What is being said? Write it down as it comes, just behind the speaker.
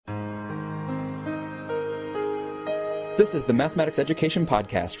This is the Mathematics Education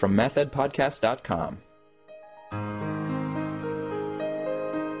Podcast from mathedpodcast.com.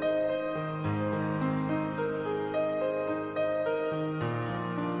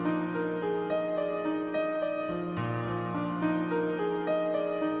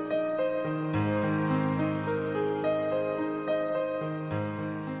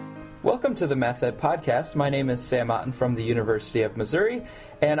 Welcome to the Math Ed Podcast. My name is Sam Otten from the University of Missouri,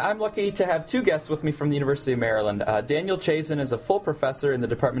 and I'm lucky to have two guests with me from the University of Maryland. Daniel Chazen is a full professor in the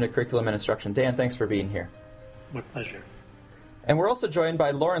Department of Curriculum and Instruction. Dan, thanks for being here. My pleasure. And we're also joined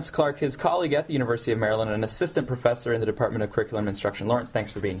by Lawrence Clark, his colleague at the University of Maryland, and an assistant professor in the Department of Curriculum and Instruction. Lawrence,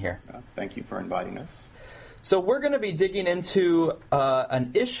 thanks for being here. Thank you for inviting us. So we're going to be digging into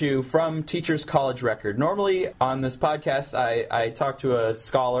an issue from Teachers College Record. Normally on this podcast, I talk to a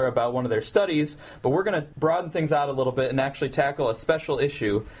scholar about one of their studies, but we're going to broaden things out a little bit and actually tackle a special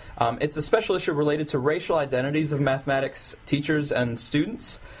issue. It's a special issue related to racial identities of mathematics teachers and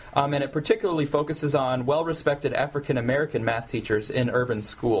students, and it particularly focuses on well-respected African-American math teachers in urban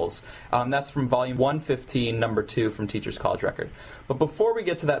schools. That's from Volume 115, Number 2 from Teachers College Record. But before we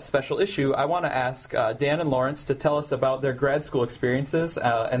get to that special issue, I want to ask Dan and Lawrence to tell us about their grad school experiences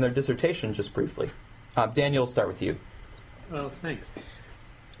and their dissertation just briefly. Daniel, we'll start with you. Well, thanks.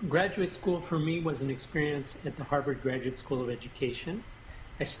 Graduate school for me was an experience at the Harvard Graduate School of Education.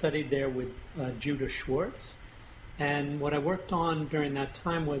 I studied there with Judah Schwartz. And what I worked on during that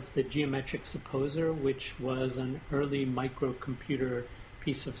time was the Geometric Supposer, which was an early microcomputer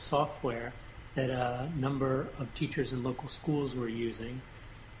piece of software that a number of teachers in local schools were using.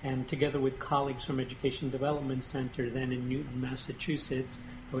 And together with colleagues from Education Development Center, then in Newton, Massachusetts,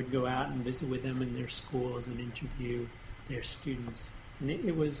 I would go out and visit with them in their schools and interview their students. And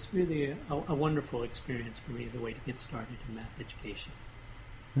it was really a wonderful experience for me as a way to get started in math education.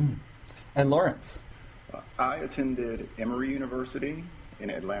 And Lawrence? I attended Emory University in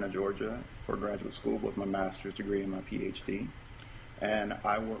Atlanta, Georgia for graduate school with my master's degree and my PhD. And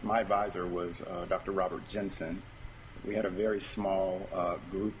my advisor was Dr. Robert Jensen. We had a very small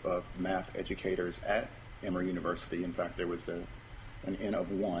group of math educators at Emory University. In fact, there was an N of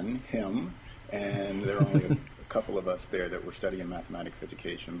one, him, and there were only a couple of us there that were studying mathematics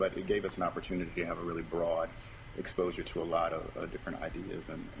education. But it gave us an opportunity to have a really broad exposure to a lot of different ideas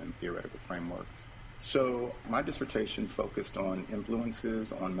and theoretical frameworks. So my dissertation focused on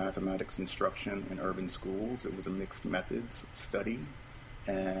influences on mathematics instruction in urban schools. It was a mixed methods study,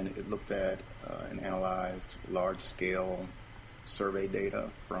 and it looked at and analyzed large-scale survey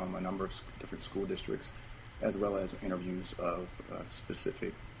data from a number of different school districts, as well as interviews of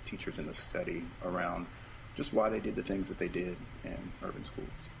specific teachers in the study around just why they did the things that they did in urban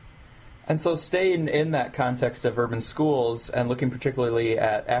schools. And so staying in that context of urban schools and looking particularly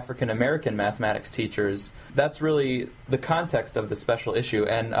at African-American mathematics teachers, that's really the context of the special issue.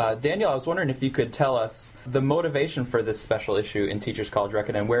 And Daniel, I was wondering if you could tell us the motivation for this special issue in Teachers College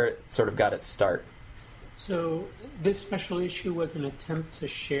Record and where it sort of got its start. So this special issue was an attempt to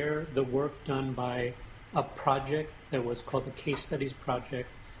share the work done by a project that was called the Case Studies Project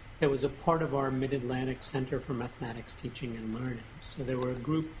that was a part of our Mid-Atlantic Center for Mathematics Teaching and Learning. So there were a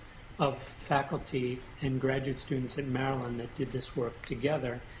group of faculty and graduate students at Maryland that did this work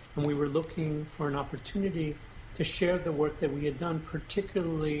together, and we were looking for an opportunity to share the work that we had done,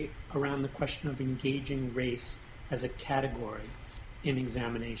 particularly around the question of engaging race as a category in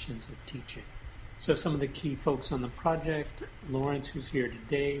examinations of teaching. So some of the key folks on the project, Lawrence, who's here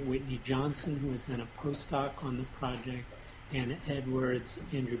today, Whitney Johnson, who was then a postdoc on the project, Anna Edwards,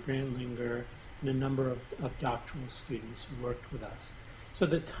 Andrew Brandlinger, and a number of doctoral students who worked with us. So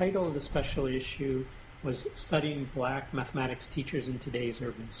the title of the special issue was Studying Black Mathematics Teachers in Today's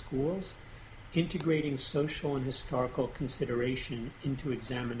Urban Schools, Integrating Social and Historical Consideration into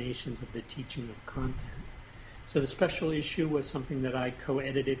Examinations of the Teaching of Content. So the special issue was something that I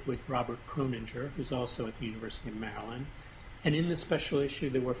co-edited with Robert Croninger, who's also at the University of Maryland. And in the special issue,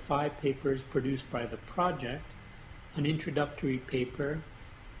 there were 5 papers produced by the project, an introductory paper,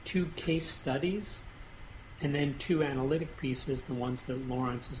 2 case studies, and then 2 analytic pieces, the ones that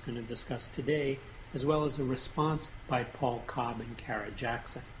Lawrence is going to discuss today, as well as a response by Paul Cobb and Kara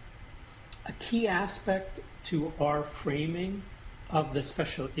Jackson. A key aspect to our framing of the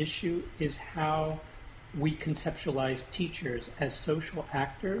special issue is how we conceptualize teachers as social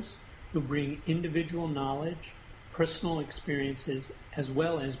actors who bring individual knowledge, personal experiences, as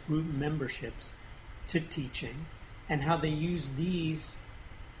well as group memberships to teaching, and how they use these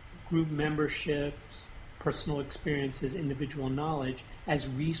group memberships, personal experiences, individual knowledge as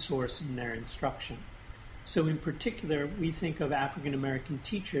resource in their instruction. So in particular, we think of African American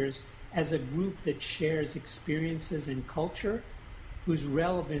teachers as a group that shares experiences and culture whose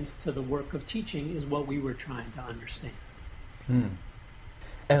relevance to the work of teaching is what we were trying to understand.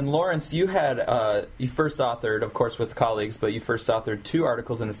 And Lawrence, you first authored, of course, with colleagues, but you first authored 2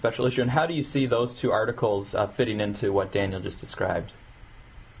 articles in the special issue. And how do you see those 2 articles fitting into what Daniel just described?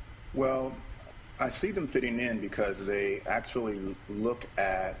 Well, I see them fitting in because they actually look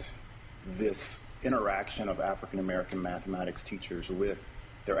at this interaction of African American mathematics teachers with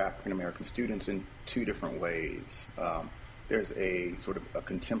their African American students in 2 different ways. There's a sort of a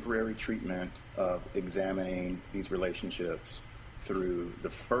contemporary treatment of examining these relationships through the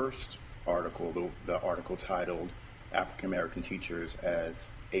first article, the article titled African American Teachers as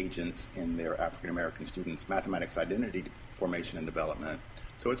Agents in Their African American Students' Mathematics Identity Formation and Development.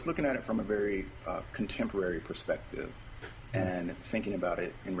 So it's looking at it from a very contemporary perspective and thinking about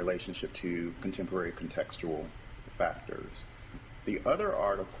it in relationship to contemporary contextual factors. The other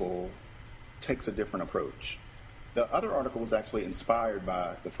article takes a different approach. The other article was actually inspired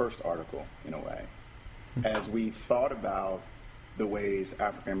by the first article, in a way. As we thought about the ways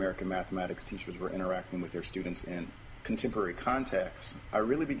African American mathematics teachers were interacting with their students in contemporary contexts, I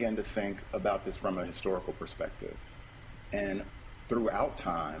really began to think about this from a historical perspective. And throughout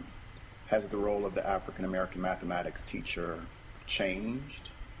time, has the role of the African American mathematics teacher changed?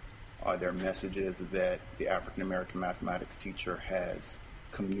 Are there messages that the African American mathematics teacher has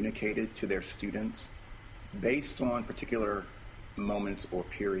communicated to their students based on particular moments or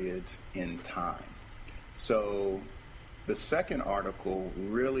periods in time? So the second article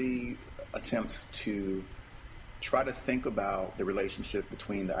really attempts to try to think about the relationship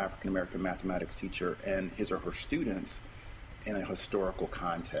between the African American mathematics teacher and his or her students in a historical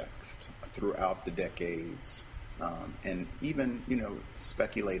context throughout the decades, and even,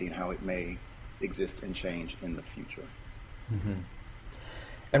 speculating how it may exist and change in the future. Mm-hmm.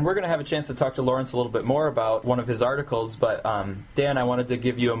 And we're going to have a chance to talk to Lawrence a little bit more about one of his articles, but Dan, I wanted to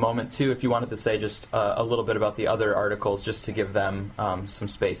give you a moment, too, if you wanted to say just a little bit about the other articles, just to give them some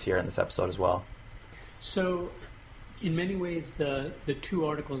space here in this episode as well. So, in many ways, the 2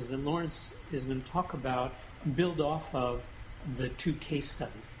 articles that Lawrence is going to talk about build off of the 2 case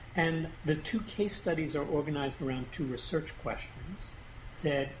studies. And the 2 case studies are organized around 2 research questions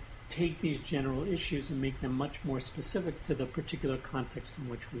that take these general issues and make them much more specific to the particular context in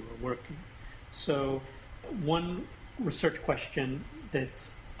which we were working. So one research question that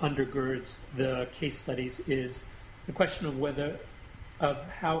undergirds the case studies is the question of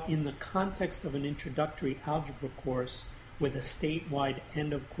how in the context of an introductory algebra course with a statewide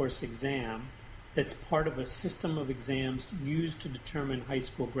end-of-course exam that's part of a system of exams used to determine high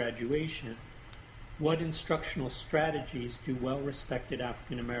school graduation, what instructional strategies do well-respected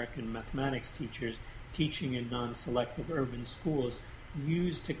African American mathematics teachers teaching in non-selective urban schools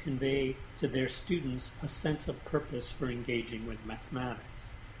use to convey to their students a sense of purpose for engaging with mathematics?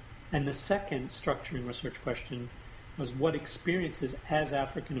 And the second structuring research question was what experiences as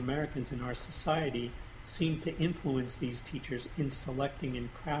African Americans in our society seem to influence these teachers in selecting and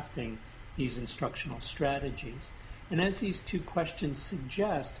crafting these instructional strategies. And as these 2 questions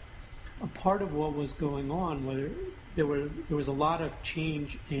suggest, a part of what was going on, where there was a lot of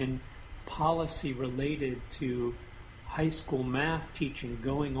change in policy related to high school math teaching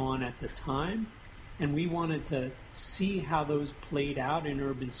going on at the time, and we wanted to see how those played out in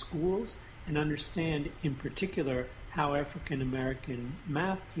urban schools and understand in particular how African American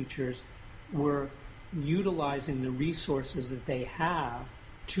math teachers were utilizing the resources that they have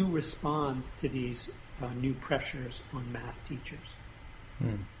to respond to these new pressures on math teachers.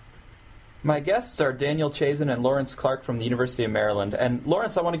 My guests are Daniel Chazen and Lawrence Clark from the University of Maryland. And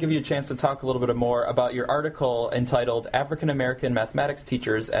Lawrence, I want to give you a chance to talk a little bit more about your article entitled African American Mathematics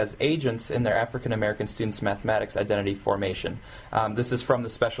Teachers as Agents in Their African American Students' Mathematics Identity Formation. This is from the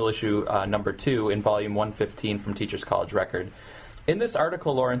special issue number 2 in volume 115 from Teachers College Record. In this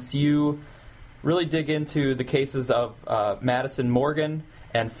article, Lawrence, you really dig into the cases of Madison Morgan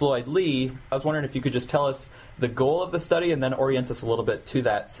and Floyd Lee. I was wondering if you could just tell us the goal of the study and then orient us a little bit to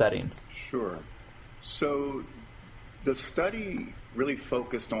that setting. Sure. So the study really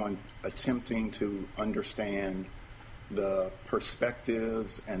focused on attempting to understand the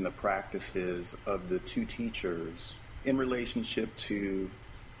perspectives and the practices of the 2 teachers in relationship to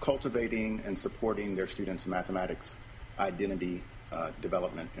cultivating and supporting their students' mathematics identity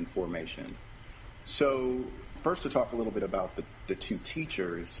development and formation. So first, to talk a little bit about the 2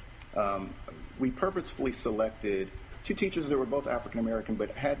 teachers, we purposefully selected 2 teachers that were both African American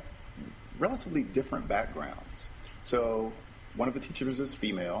but had relatively different backgrounds. So one of the teachers is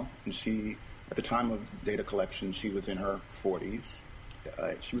female, and she, at the time of data collection, she was in her 40s.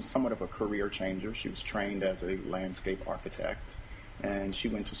 she was somewhat of a career changer. She was trained as a landscape architect, and she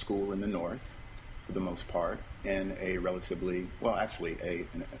went to school in the North, for the most part, in a relatively, well, actually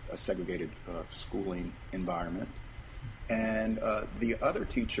a segregated schooling environment. And the other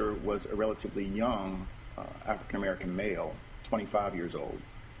teacher was a relatively young African-American male, 25 years old.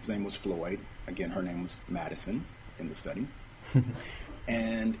 His name was Floyd. Again, her name was Madison in the study.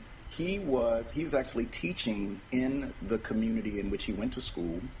 And he was actually teaching in the community in which he went to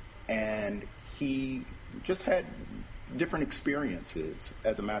school, and he just had different experiences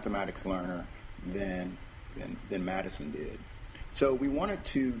as a mathematics learner than Madison did. So we wanted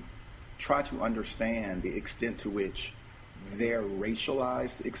to try to understand the extent to which their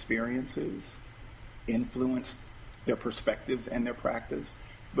racialized experiences influenced their perspectives and their practice.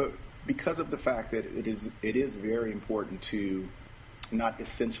 But because of the fact that it is very important to not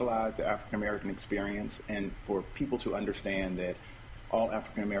essentialize the African American experience, and for people to understand that all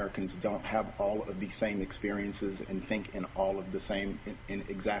African Americans don't have all of the same experiences and think in all of the same, in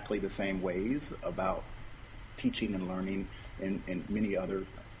exactly the same ways about teaching and learning and many other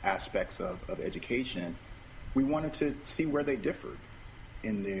aspects of education, we wanted to see where they differed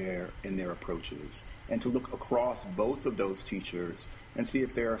in their approaches, and to look across both of those teachers and see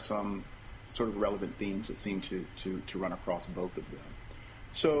if there are some sort of relevant themes that seem to run across both of them.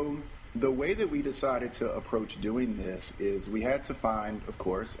 So the way that we decided to approach doing this is we had to find, of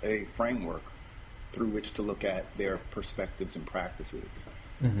course, a framework through which to look at their perspectives and practices.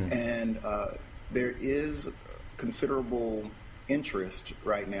 Mm-hmm. And there is considerable interest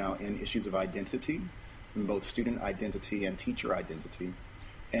right now in issues of identity, in both student identity and teacher identity.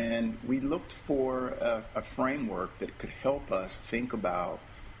 And we looked for a framework that could help us think about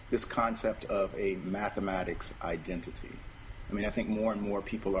this concept of a mathematics identity. I mean, I think more and more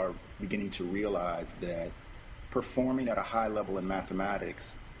people are beginning to realize that performing at a high level in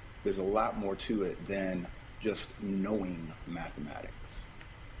mathematics, there's a lot more to it than just knowing mathematics.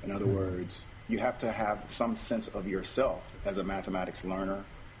 In other words, you have to have some sense of yourself as a mathematics learner.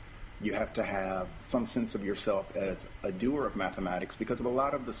 You have to have some sense of yourself as a doer of mathematics because of a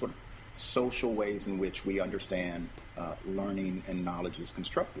lot of the sort of social ways in which we understand learning and knowledge is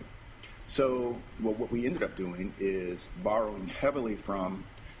constructed. So what we ended up doing is borrowing heavily from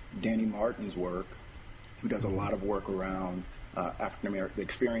Danny Martin's work, who does a lot of work around the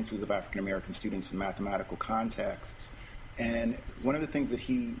experiences of African-American students in mathematical contexts. And one of the things that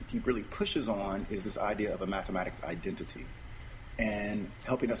he really pushes on is this idea of a mathematics identity, and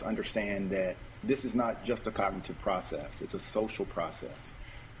helping us understand that this is not just a cognitive process, it's a social process.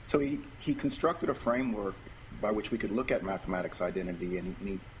 So he constructed a framework by which we could look at mathematics identity, and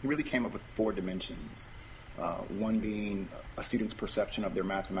he really came up with 4 dimensions. One being a student's perception of their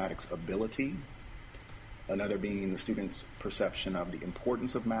mathematics ability, another being the student's perception of the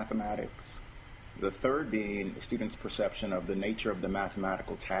importance of mathematics, the third being the student's perception of the nature of the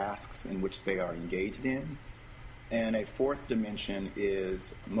mathematical tasks in which they are engaged in, and a 4th dimension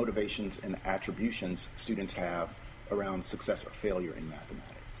is motivations and attributions students have around success or failure in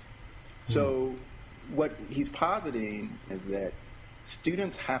mathematics. So what he's positing is that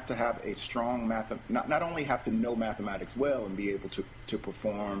students have to have a strong not only have to know mathematics well and be able to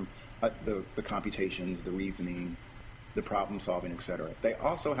perform the computations, the reasoning, the problem solving, etc. They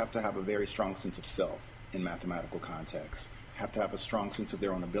also have to have a very strong sense of self in mathematical contexts, have to have a strong sense of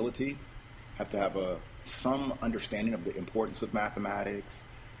their own ability, have to have some understanding of the importance of mathematics,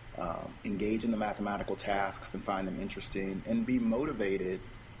 engage in the mathematical tasks and find them interesting, and be motivated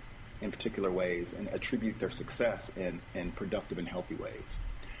in particular ways and attribute their success in productive and healthy ways.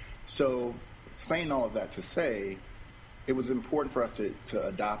 So saying all of that to say, it was important for us to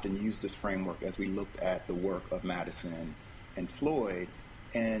adopt and use this framework as we looked at the work of Madison and Floyd,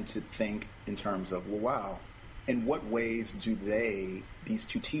 and to think in terms of, well, wow, in what ways do these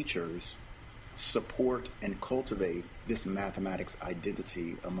 2 teachers, support and cultivate this mathematics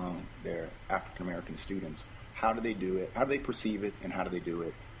identity among their African American students? How do they do it? How do they perceive it? And how do they do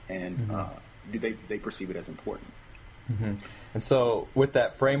it? And do they perceive it as important? Mm-hmm. And so with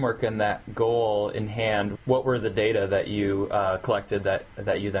that framework and that goal in hand, what were the data that you collected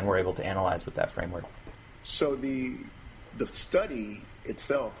that you then were able to analyze with that framework? So the study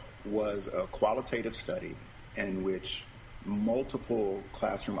itself was a qualitative study in which multiple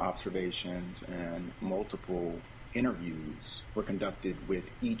classroom observations and multiple interviews were conducted with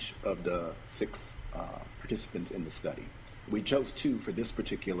each of the 6 participants in the study. We chose 2 for this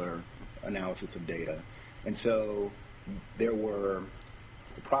particular analysis of data. And so there were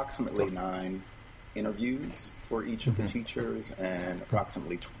approximately 9 interviews for each of the teachers, and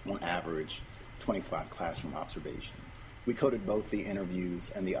approximately, on average, 25 classroom observations. we coded both the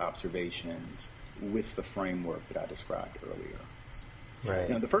interviews and the observations with the framework that I described earlier.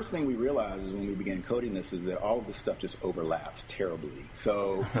 Right. The first thing we realized is when we began coding this is that all of this stuff just overlapped terribly.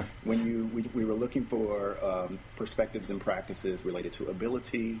 So when we were looking for perspectives and practices related to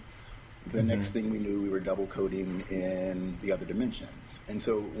ability, the next thing we knew, we were double coding in the other dimensions. And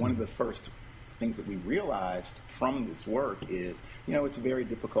so one of the first things that we realized from this work is, it's very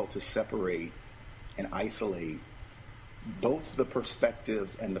difficult to separate and isolate both the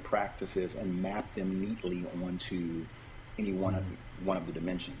perspectives and the practices and map them neatly onto any one of the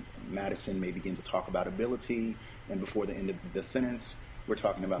dimensions. Madison may begin to talk about ability, and before the end of the sentence, we're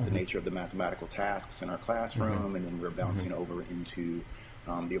talking about the nature of the mathematical tasks in our classroom, and then we're bouncing over into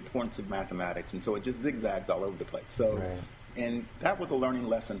the importance of mathematics, and so it just zigzags all over the place. So, and that was a learning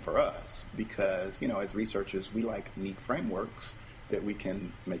lesson for us because, as researchers, we like neat frameworks that we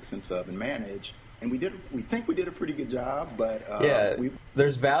can make sense of and manage. And we think we did a pretty good job, but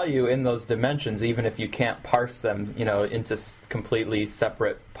there's value in those dimensions, even if you can't parse them, into completely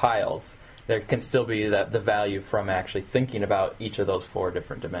separate piles. There can still be the value from actually thinking about each of those 4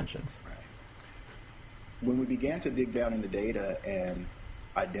 different dimensions. Right. When we began to dig down in the data and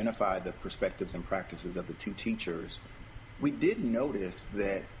identify the perspectives and practices of the 2 teachers, we did notice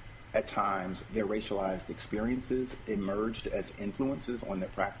that at times their racialized experiences emerged as influences on their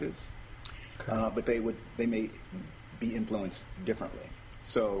practice. But they may be influenced differently.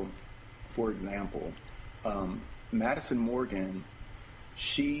 So, for example, Madison Morgan,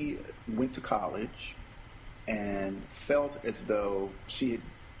 she went to college and felt as though she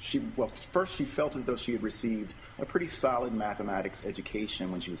felt as though she had received a pretty solid mathematics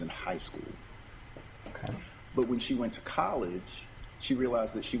education when she was in high school. Okay. But when she went to college, she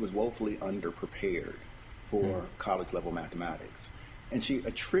realized that she was woefully underprepared for college-level mathematics. And she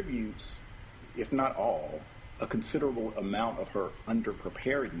attributes, if not all, a considerable amount of her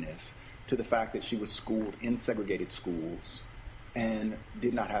underpreparedness to the fact that she was schooled in segregated schools and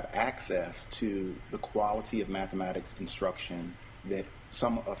did not have access to the quality of mathematics instruction that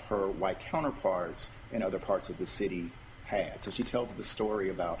some of her white counterparts in other parts of the city had. So she tells the story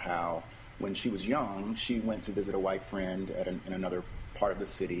about how when she was young, she went to visit a white friend in another part of the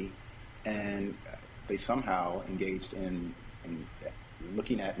city, and they somehow engaged in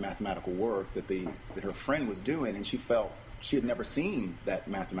looking at mathematical work that her friend was doing, and she felt she had never seen that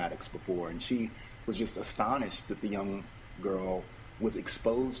mathematics before, and she was just astonished that the young girl was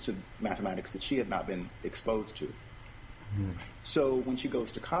exposed to mathematics that she had not been exposed to. So when she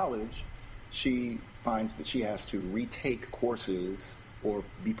goes to college, she finds that she has to retake courses or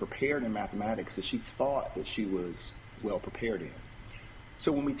be prepared in mathematics that she thought that she was well prepared in.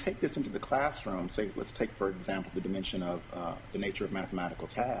 So when we take this into the classroom, let's take, for example, the dimension of the nature of mathematical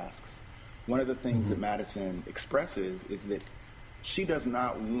tasks, one of the things that Madison expresses is that she does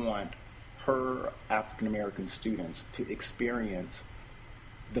not want her African-American students to experience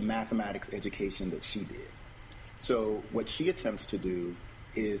the mathematics education that she did. So what she attempts to do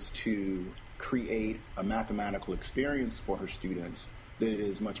is to create a mathematical experience for her students that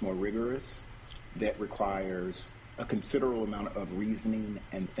is much more rigorous, that requires a considerable amount of reasoning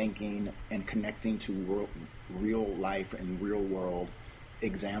and thinking and connecting to real life and real world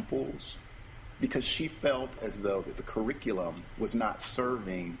examples, because she felt as though that the curriculum was not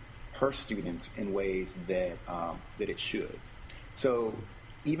serving her students in ways that it should. So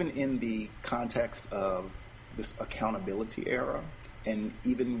even in the context of this accountability era, and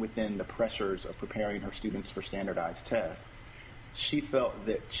even within the pressures of preparing her students for standardized tests, she felt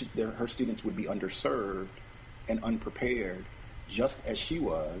that her students would be underserved and unprepared, just as she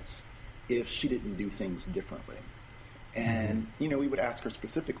was, if she didn't do things differently. And, we would ask her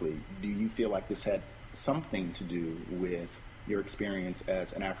specifically, do you feel like this had something to do with your experience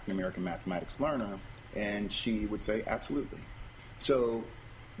as an African-American mathematics learner? And she would say, absolutely. So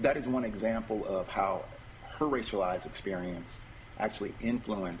that is one example of how her racialized experience actually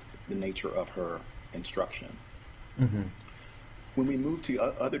influenced the nature of her instruction. When we move to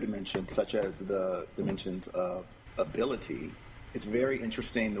other dimensions, such as the dimensions of ability, it's very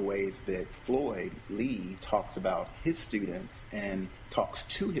interesting the ways that Floyd Lee talks about his students and talks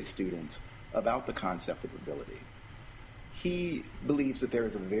to his students about the concept of ability. He believes that there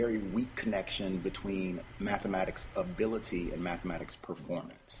is a very weak connection between mathematics ability and mathematics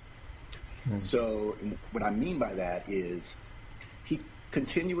performance. So what I mean by that is he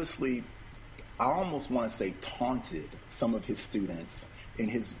continuously, I almost want to say, taunted some of his students in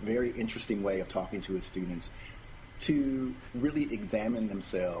his very interesting way of talking to his students to really examine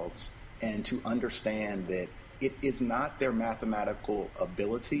themselves and to understand that it is not their mathematical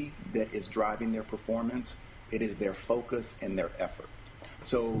ability that is driving their performance. It is their focus and their effort.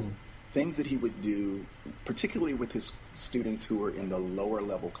 So things that he would do, particularly with his students who were in the lower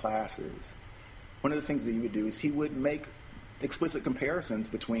level classes, one of the things that he would do is he would make explicit comparisons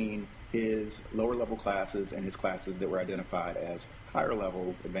between his lower level classes and his classes that were identified as higher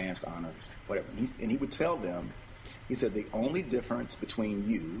level, advanced honors, whatever. And he would tell them, he said, the only difference between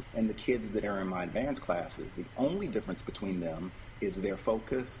you and the kids that are in my advanced classes, the only difference between them is their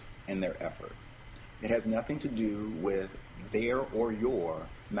focus and their effort. It has nothing to do with their or your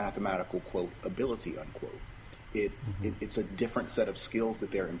mathematical, quote, ability, unquote. It's a different set of skills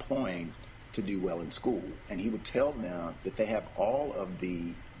that they're employing to do well in school. And he would tell them that they have all of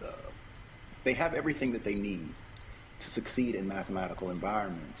they have everything that they need to succeed in mathematical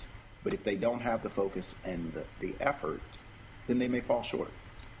environments. But if they don't have the focus and the effort, then they may fall short.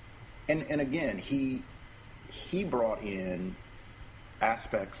 And again, he brought in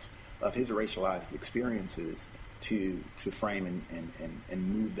aspects of his racialized experiences to frame and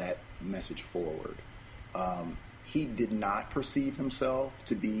move that message forward. He did not perceive himself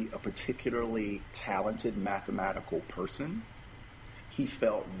to be a particularly talented mathematical person. He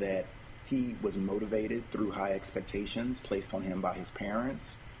felt that he was motivated through high expectations placed on him by his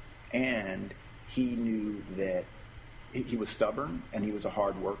parents, and he knew that he was stubborn and he was a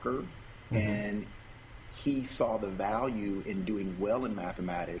hard worker, and he saw the value in doing well in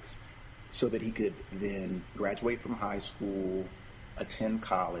mathematics so that he could then graduate from high school, attend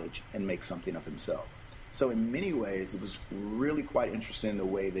college, and make something of himself. So in many ways, it was really quite interesting the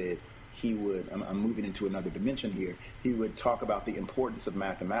way that he would, I'm moving into another dimension here, he would talk about the importance of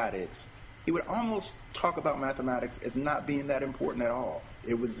mathematics. He would almost talk about mathematics as not being that important at all.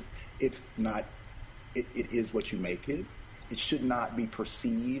 It is what you make it. It should not be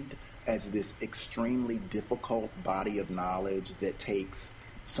perceived as this extremely difficult body of knowledge that takes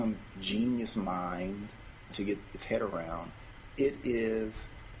some genius mind to get its head around. It is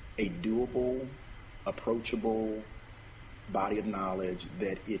a doable, approachable body of knowledge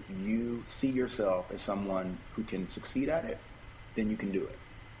that if you see yourself as someone who can succeed at it, then you can do it.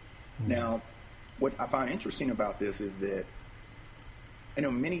 Now, what I find interesting about this is that,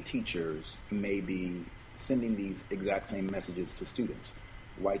 many teachers may be sending these exact same messages to students.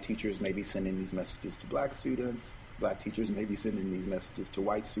 White teachers may be sending these messages to black students. Black teachers may be sending these messages to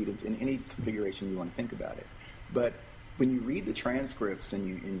white students in any configuration you want to think about it. But when you read the transcripts and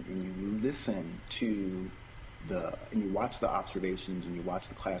you listen to and you watch the observations and you watch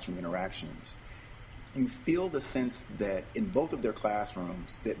the classroom interactions, you feel the sense that in both of their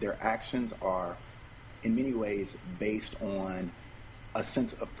classrooms that their actions are in many ways based on a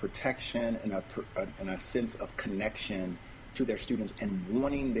sense of protection and a sense of connection to their students and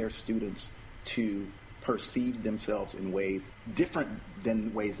wanting their students to perceive themselves in ways different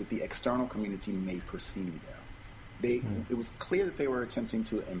than ways that the external community may perceive them. It was clear that they were attempting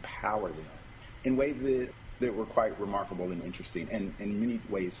to empower them in ways that were quite remarkable and interesting and in many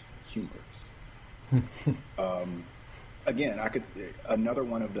ways humorous. Again, another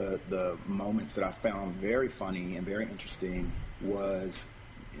one of the moments that I found very funny and very interesting was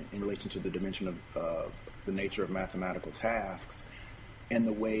in relation to the dimension of the nature of mathematical tasks and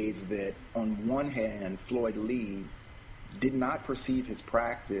the ways that, on one hand, Floyd Lee did not perceive his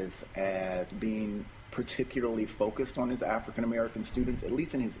practice as being particularly focused on his African American students, at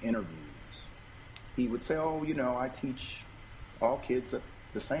least in his interviews. He would say, I teach all kids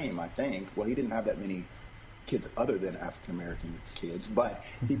the same, I think. Well, he didn't have that many kids other than African American kids, but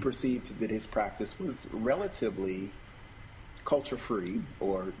he perceived that his practice was relatively culture-free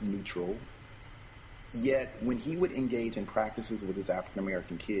or neutral. Yet, when he would engage in practices with his African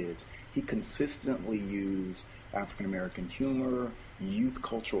American kids, he consistently used African American humor, youth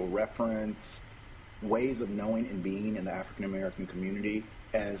cultural reference, ways of knowing and being in the African American community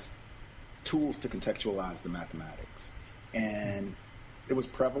as tools to contextualize the mathematics. And it was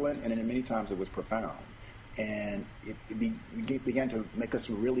prevalent, and in many times it was profound. And it began to make us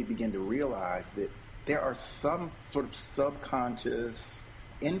really begin to realize that there are some sort of subconscious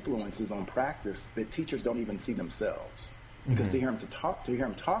influences on practice that teachers don't even see themselves. Because to hear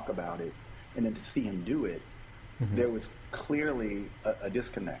him talk about it, and then to see him do it, there was clearly a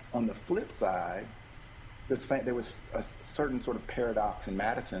disconnect. On the flip side, there was a certain sort of paradox in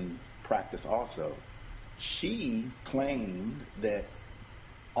Madison's practice also. She claimed that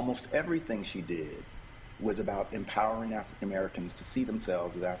almost everything she did was about empowering African Americans to see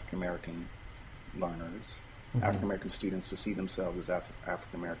themselves as African American learners, African American students to see themselves as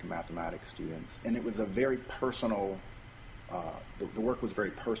African American mathematics students. And it was a very personal, the work was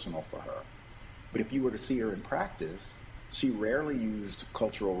very personal for her. But if you were to see her in practice, she rarely used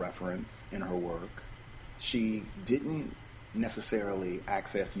cultural reference in her work. She didn't necessarily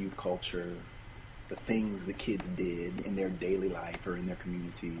access youth culture, the things the kids did in their daily life or in their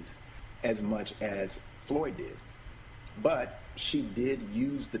communities, as much as Floyd did. But she did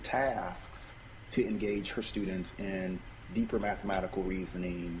use the tasks to engage her students in deeper mathematical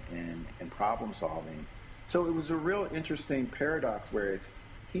reasoning and problem solving. So it was a real interesting paradox, whereas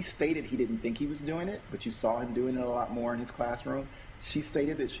he stated he didn't think he was doing it, but you saw him doing it a lot more in his classroom. She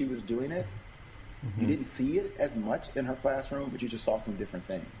stated that she was doing it. Mm-hmm. You didn't see it as much in her classroom, but you just saw some different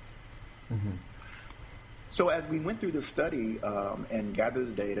things. Mm-hmm. So as we went through the study and gathered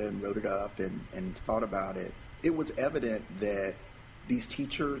the data and wrote it up and thought about it, it was evident that these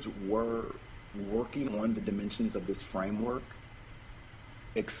teachers were working on the dimensions of this framework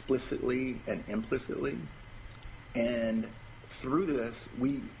explicitly and implicitly. And through this,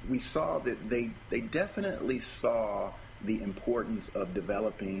 we saw that they definitely saw the importance of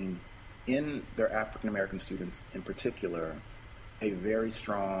developing in their African American students in particular a very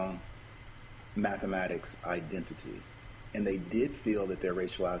strong mathematics identity. And they did feel that their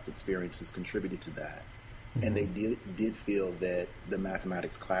racialized experiences contributed to that. Mm-hmm. And they did feel that the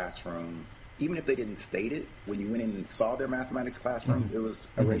mathematics classroom, even if they didn't state it, when you went in and saw their mathematics classroom, mm-hmm. it was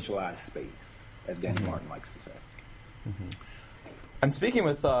a mm-hmm. racialized space, as Danny mm-hmm. Martin likes to say. Mm-hmm. I'm speaking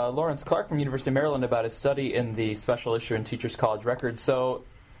with Lawrence Clark from University of Maryland about his study in the special issue in Teachers College Records. So,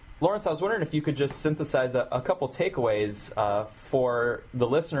 Lawrence, I was wondering if you could just synthesize a couple takeaways for the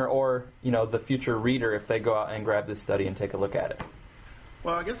listener or, the future reader if they go out and grab this study and take a look at it.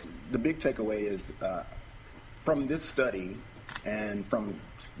 Well, I guess the big takeaway is from this study and from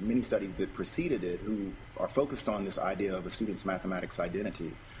many studies that preceded it who are focused on this idea of a student's mathematics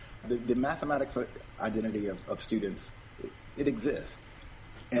identity. The mathematics identity of students, it exists,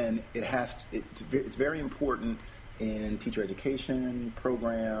 and it's very important in teacher education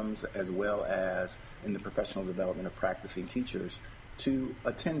programs as well as in the professional development of practicing teachers to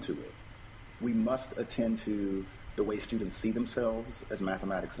attend to it. We must attend to the way students see themselves as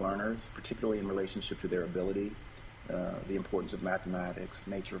mathematics learners, particularly in relationship to their ability, the importance of mathematics,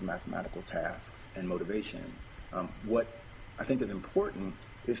 nature of mathematical tasks, and motivation. What I think is important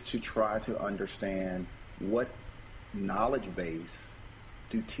is to try to understand what knowledge base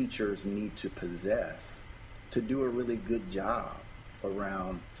do teachers need to possess to do a really good job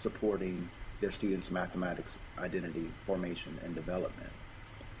around supporting their students' mathematics identity formation and development.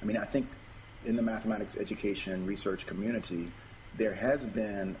 I mean, I think in the mathematics education research community, there has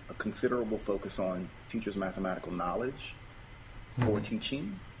been a considerable focus on teachers' mathematical knowledge for mm-hmm.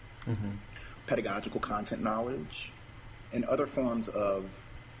 teaching, mm-hmm. pedagogical content knowledge, and other forms of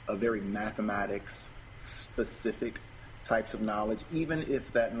very mathematics-specific types of knowledge, even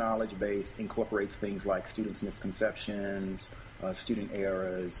if that knowledge base incorporates things like students' misconceptions, student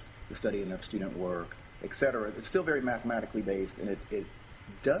errors, the studying of student work, etc. It's still very mathematically based, and it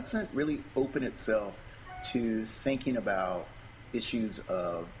doesn't really open itself to thinking about issues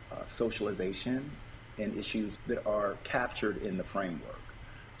of socialization and issues that are captured in the framework.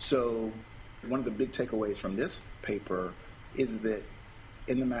 So one of the big takeaways from this paper is that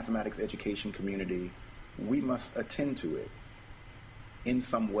in the mathematics education community, we must attend to it in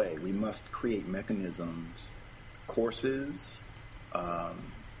some way. We must create mechanisms, courses,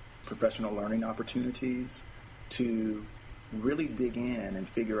 professional learning opportunities to really dig in and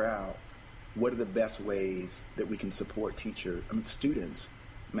figure out what are the best ways that we can support students'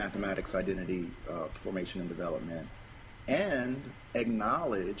 mathematics identity formation and development, and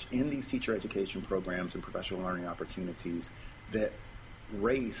acknowledge in these teacher education programs and professional learning opportunities that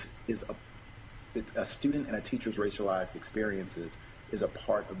race is a student and a teacher's racialized experiences is a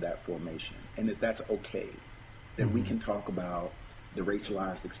part of that formation, and that's okay, that mm-hmm. we can talk about the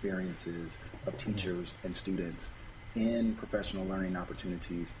racialized experiences of teachers and students in professional learning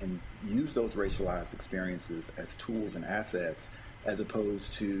opportunities and use those racialized experiences as tools and assets, as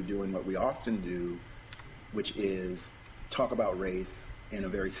opposed to doing what we often do, which is talk about race in a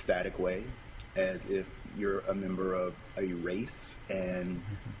very static way, as if you're a member of a race and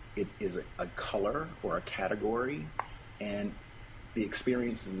it is a color or a category, and the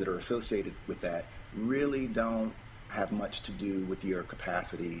experiences that are associated with that really don't have much to do with your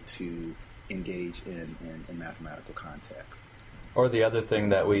capacity to engage in mathematical contexts. Or the other thing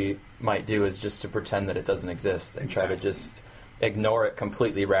that we might do is just to pretend that it doesn't exist and exactly. try to just ignore it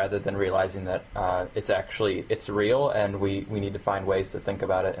completely rather than realizing that it's real, and we need to find ways to think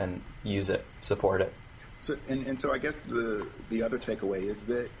about it and use it, support it. So I guess the other takeaway is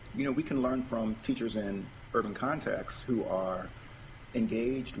that we can learn from teachers in urban contexts who are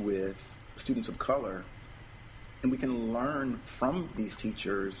engaged with students of color, and we can learn from these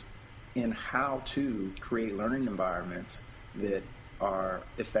teachers in how to create learning environments that are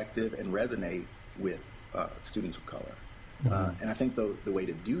effective and resonate with students of color. And I think the way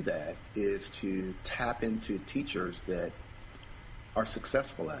to do that is to tap into teachers that are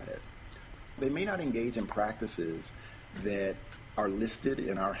successful at it. They may not engage in practices that are listed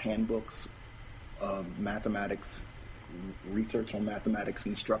in our handbooks of mathematics, research on mathematics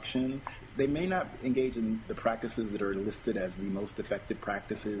instruction. They may not engage in the practices that are listed as the most effective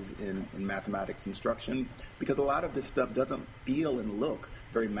practices in mathematics instruction, because a lot of this stuff doesn't feel and look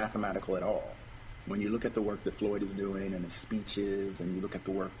very mathematical at all. When you look at the work that Floyd is doing and his speeches, and you look at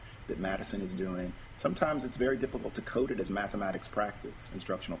the work that Madison is doing, sometimes it's very difficult to code it as mathematics practice,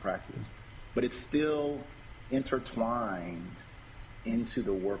 instructional practice. But it's still intertwined into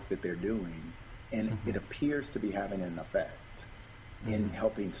the work that they're doing, and it appears to be having an effect in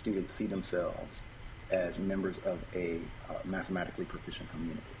helping students see themselves as members of a mathematically proficient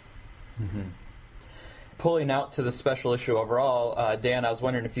community. Pulling out to the special issue overall, Dan, I was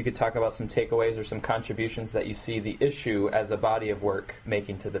wondering if you could talk about some takeaways or some contributions that you see the issue as a body of work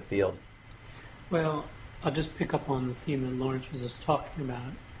making to the field. Well, I'll just pick up on the theme that Lawrence was just talking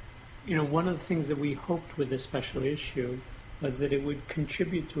about. You know, one of the things that we hoped with this special issue was that it would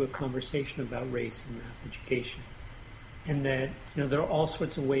contribute to a conversation about race in math education. And that, you know, there are all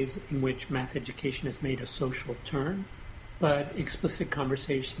sorts of ways in which math education has made a social turn, but explicit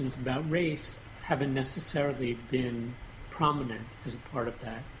conversations about race haven't necessarily been prominent as a part of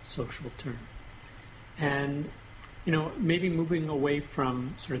that social turn. And, you know, maybe moving away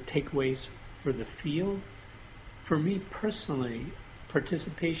from sort of takeaways for the field, for me personally,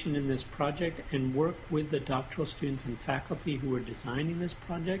 participation in this project and work with the doctoral students and faculty who were designing this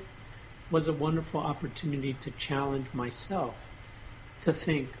project was a wonderful opportunity to challenge myself to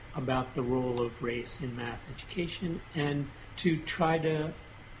think about the role of race in math education and to try to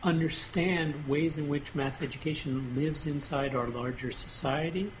understand ways in which math education lives inside our larger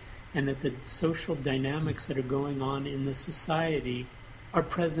society, and that the social dynamics that are going on in the society are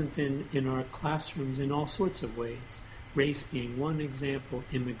present in our classrooms in all sorts of ways. Race being one example,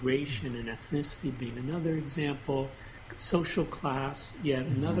 immigration and ethnicity being another example, social class yet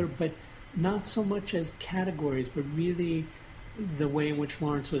another, but not so much as categories, but really the way in which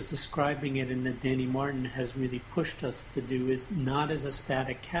Lawrence was describing it and that Danny Martin has really pushed us to do is not as a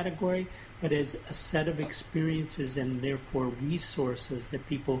static category, but as a set of experiences and therefore resources that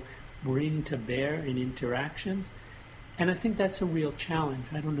people bring to bear in interactions. And I think that's a real challenge.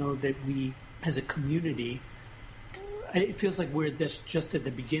 I don't know that we, as a community, it feels like we're just at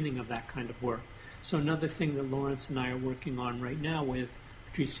the beginning of that kind of work. So another thing that Lawrence and I are working on right now with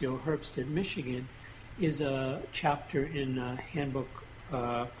Patricio Herbst at Michigan is a chapter in a handbook,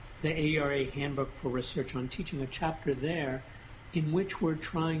 the AERA Handbook for Research on Teaching, a chapter there in which we're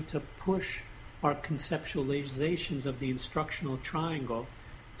trying to push our conceptualizations of the instructional triangle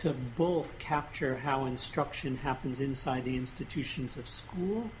to both capture how instruction happens inside the institutions of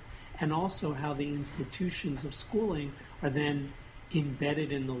school and also how the institutions of schooling are then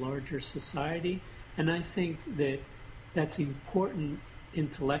embedded in the larger society. And I think that that's important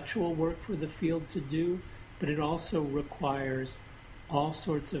intellectual work for the field to do, but it also requires all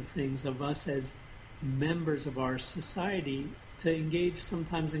sorts of things of us as members of our society to engage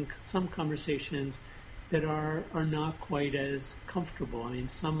sometimes in some conversations that are not quite as comfortable. I mean,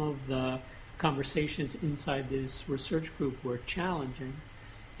 some of the conversations inside this research group were challenging.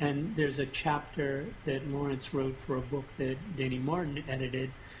 And there's a chapter that Lawrence wrote for a book that Danny Martin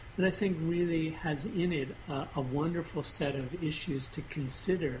edited that I think really has in it a wonderful set of issues to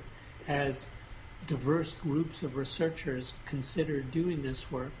consider as diverse groups of researchers consider doing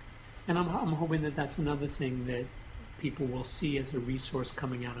this work. And I'm hoping that that's another thing that people will see as a resource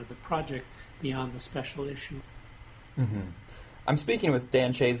coming out of the project beyond the special issue. I'm speaking with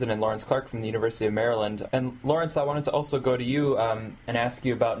Dan Chazen and Lawrence Clark from the University of Maryland. And Lawrence, I wanted to also go to you and ask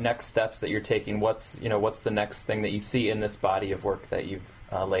you about next steps that you're taking. What's the next thing that you see in this body of work that you've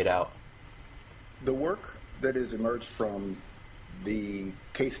laid out? The work that has emerged from the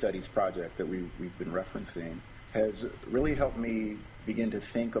case studies project that we've been referencing has really helped me begin to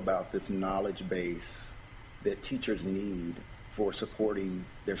think about this knowledge base that teachers need for supporting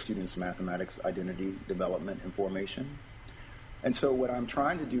their students' mathematics identity development and formation. And so what I'm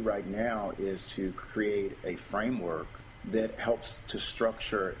trying to do right now is to create a framework that helps to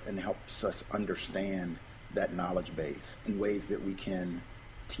structure and helps us understand that knowledge base in ways that we can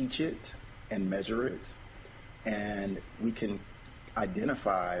teach it and measure it, and we can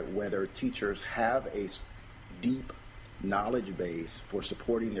identify whether teachers have a deep knowledge base for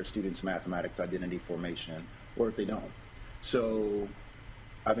supporting their students' mathematics identity formation or if they don't. So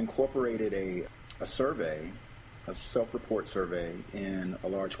I've incorporated a survey, a self-report survey, in a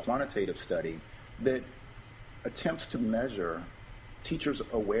large quantitative study that attempts to measure teachers'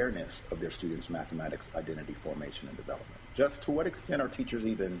 awareness of their students' mathematics identity formation and development. Just to what extent are teachers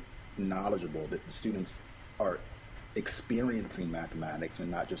even knowledgeable that the students are experiencing mathematics and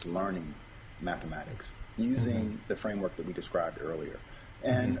not just learning mathematics using the framework that we described earlier.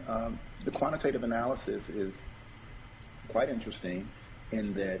 And the quantitative analysis is quite interesting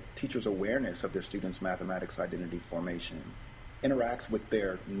in that teachers' awareness of their students' mathematics identity formation interacts with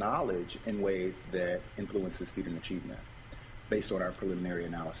their knowledge in ways that influences student achievement based on our preliminary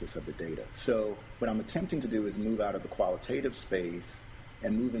analysis of the data. So what I'm attempting to do is move out of the qualitative space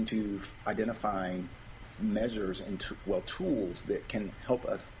and move into identifying measures and tools that can help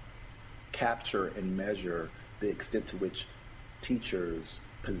us capture and measure the extent to which teachers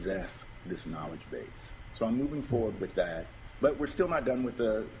possess this knowledge base. So I'm moving forward with that, but we're still not done with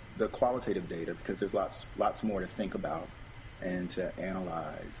the qualitative data because there's lots more to think about and to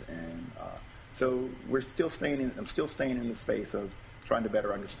analyze. And so I'm still staying in the space of trying to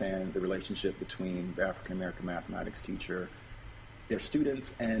better understand the relationship between the African American mathematics teacher, their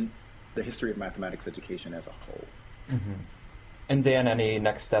students, and the history of mathematics education as a whole. Mm-hmm. And Dan, any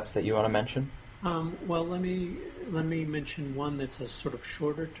next steps that you want to mention? Well, let me mention one that's a sort of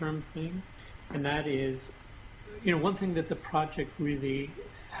shorter term thing, and that is, one thing that the project really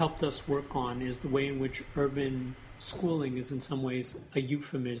helped us work on is the way in which urban schooling is in some ways a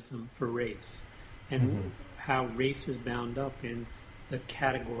euphemism for race, and how race is bound up in the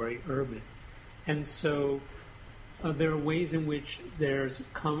category urban. And so there are ways in which there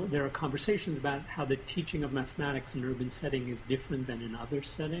are conversations about how the teaching of mathematics in urban setting is different than in other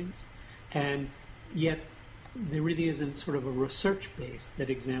settings, and yet there really isn't sort of a research base that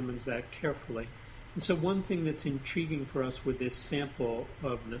examines that carefully. And so one thing that's intriguing for us with this sample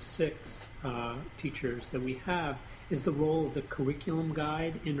of the 6 teachers that we have is the role of the curriculum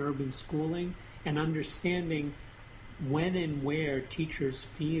guide in urban schooling and understanding when and where teachers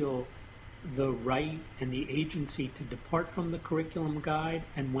feel the right and the agency to depart from the curriculum guide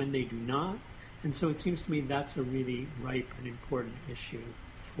and when they do not. And so it seems to me that's a really ripe and important issue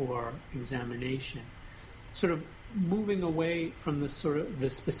for examination. Sort of moving away from the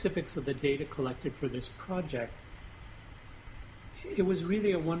specifics of the data collected for this project, it was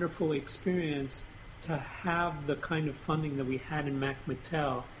really a wonderful experience to have the kind of funding that we had in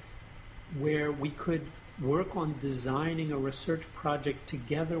MacMatel, where we could work on designing a research project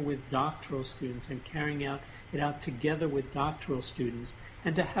together with doctoral students and carrying it out together with doctoral students,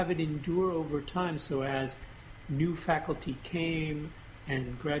 and to have it endure over time, so as new faculty came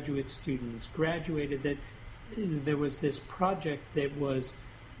and graduate students graduated, that there was this project that was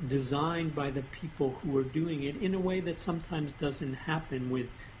designed by the people who were doing it in a way that sometimes doesn't happen with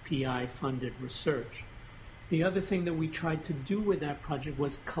PI-funded research. The other thing that we tried to do with that project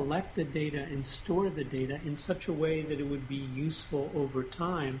was collect the data and store the data in such a way that it would be useful over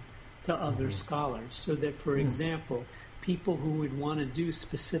time to other scholars, so that, for example, people who would want to do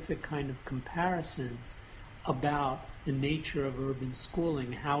specific kind of comparisons about the nature of urban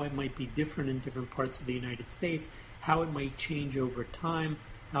schooling, how it might be different in different parts of the United States, how it might change over time,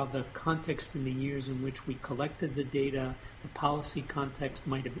 how the context in the years in which we collected the data, the policy context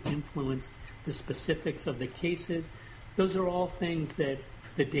might have influenced the specifics of the cases. Those are all things that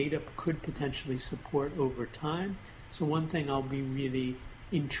the data could potentially support over time. So one thing I'll be really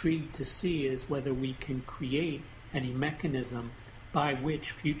intrigued to see is whether we can create any mechanism by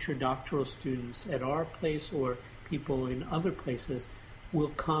which future doctoral students at our place or people in other places will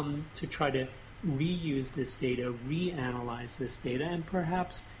come to try to reuse this data, reanalyze this data, and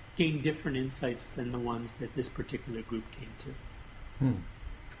perhaps gain different insights than the ones that this particular group came to.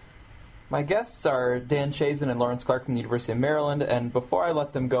 My guests are Dan Chazen and Lawrence Clark from the University of Maryland, and before I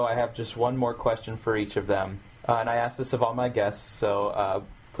let them go, I have just one more question for each of them. And I ask this of all my guests, so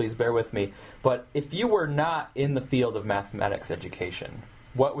please bear with me. But if you were not in the field of mathematics education,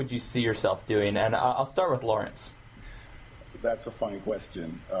 what would you see yourself doing? And I'll start with Lawrence. That's a funny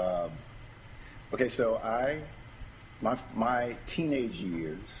question. Okay, so my teenage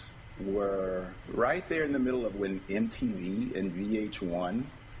years were right there in the middle of when MTV and VH1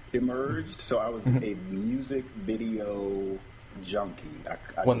 emerged. So I was a music video junkie.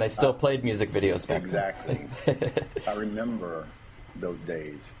 When they still played music videos back then. Exactly. I remember those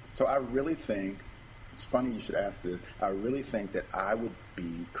days. So I really think, it's funny you should ask this, I really think that I would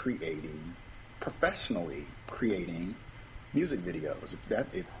be professionally creating music videos.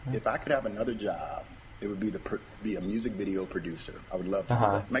 If I could have another job, it would be a music video producer. I would love to do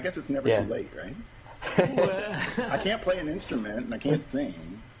that. And I guess it's never too late, right? I can't play an instrument and I can't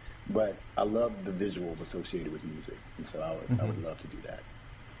sing, but I love the visuals associated with music, and so I would love to do that.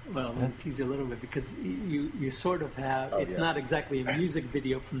 Well, I'm going to tease you a little bit because you sort of have, it's not exactly a music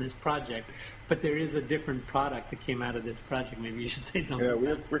video from this project, but there is a different product that came out of this project. Maybe you should say something.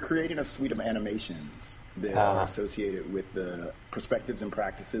 Yeah, we're creating a suite of animations that are associated with the perspectives and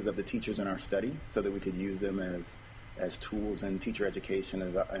practices of the teachers in our study so that we could use them as tools in teacher education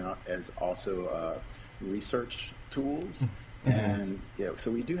as also research tools. And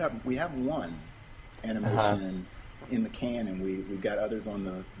so we have one animation in the can, and we've got others on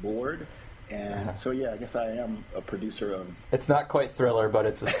the board. And so, I guess I am a producer of... It's not quite Thriller, but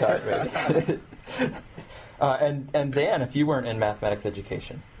it's a start, right? And Dan, if you weren't in mathematics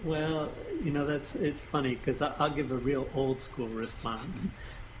education? Well, it's funny because I'll give a real old school response.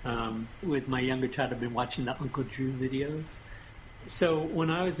 With my younger child, I've been watching the Uncle Drew videos. So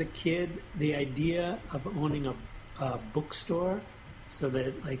when I was a kid, the idea of owning a bookstore so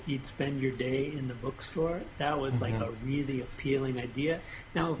that like you'd spend your day in the bookstore, that was like a really appealing idea.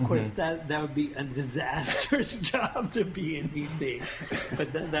 Now, of course, that would be a disastrous job to be in these days.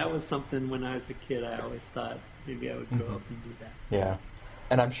 But that was something when I was a kid I always thought maybe I would grow up and do that. Yeah.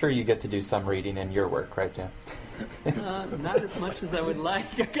 And I'm sure you get to do some reading in your work, right, Dan? Not as much as I would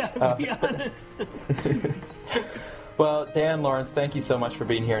like, I gotta be honest. Well, Dan, Lawrence, thank you so much for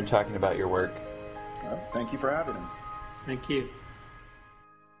being here and talking about your work. Thank you for having us. Thank you.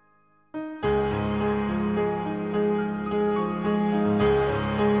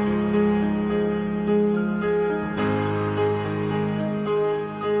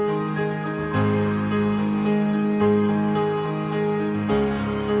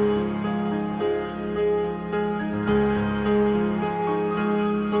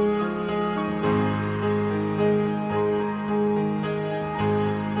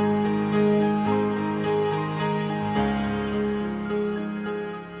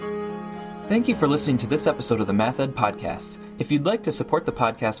 Thank you for listening to this episode of the Math Ed Podcast. If you'd like to support the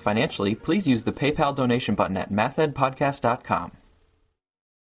podcast financially, please use the PayPal donation button at mathedpodcast.com.